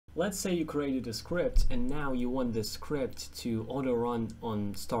Let's say you created a script and now you want this script to auto run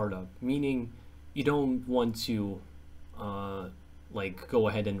on startup, meaning you don't want to like go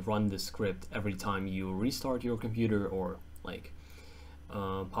ahead and run the script every time you restart your computer or like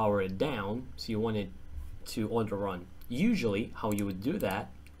power it down, so you want it to auto run. Usually how you would do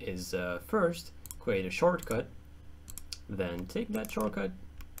that is first create a shortcut, then take that shortcut,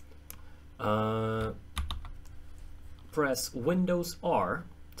 press Windows R,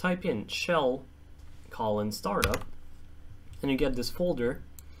 type in shell :startup, and you get this folder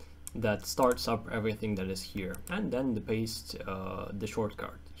that starts up everything that is here, and then paste the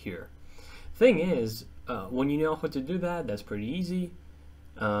shortcut here. Thing is, when you know how to do that, that's pretty easy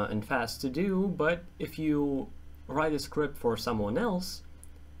and fast to do, but if you write a script for someone else,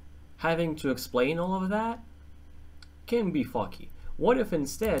 having to explain all of that can be fucky. What if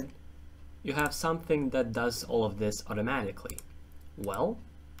instead you have something that does all of this automatically? Well,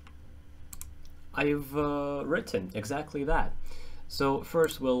 I've written exactly that. So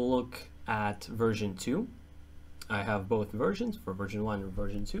first we'll look at version 2. I have both versions, for version 1 and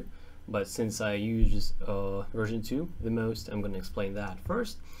version 2, but since I use version 2 the most, I'm going to explain that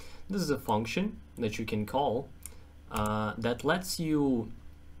first. This is a function that you can call that lets you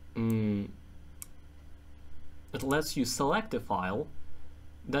select a file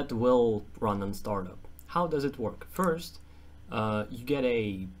that will run on startup. How does it work? First, you get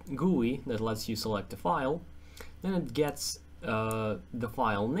a GUI that lets you select a file, then it gets the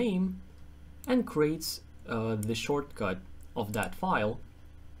file name and creates the shortcut of that file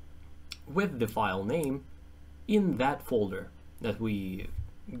with the file name in that folder that we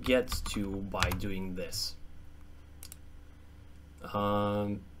get to by doing this.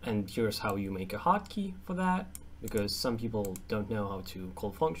 And here's how you make a hotkey for that, because some people don't know how to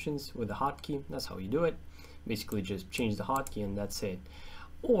call functions with a hotkey. That's how you do it. Basically just change the hotkey and that's it.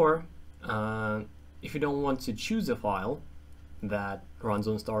 Or if you don't want to choose a file that runs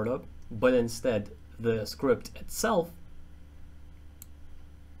on startup, but instead the script itself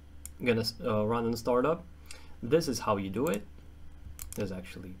gonna run on startup, this is how you do it. This is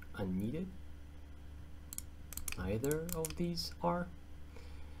actually unneeded. Neither of these are.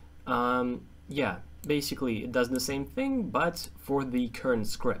 Yeah, basically it does the same thing, but for the current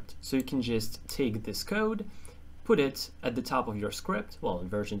script. So you can just take this code, put it at the top of your script. Well, in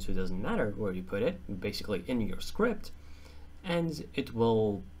version 2 it doesn't matter where you put it, basically in your script, and it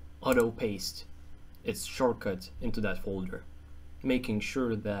will auto paste its shortcut into that folder, making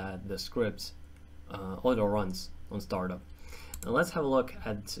sure that the script auto runs on startup. Now let's have a look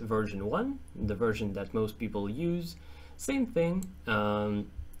at version 1, the version that most people use. Same thing.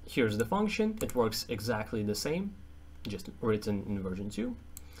 Here's the function. It works exactly the same, just written in version 2.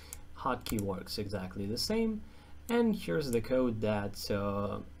 Hotkey works exactly the same. And here's the code that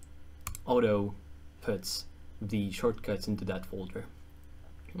auto puts the shortcuts into that folder.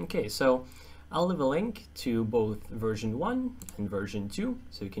 Okay, so I'll leave a link to both version 1 and version 2,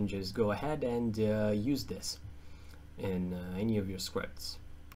 so you can just go ahead and use this in any of your scripts.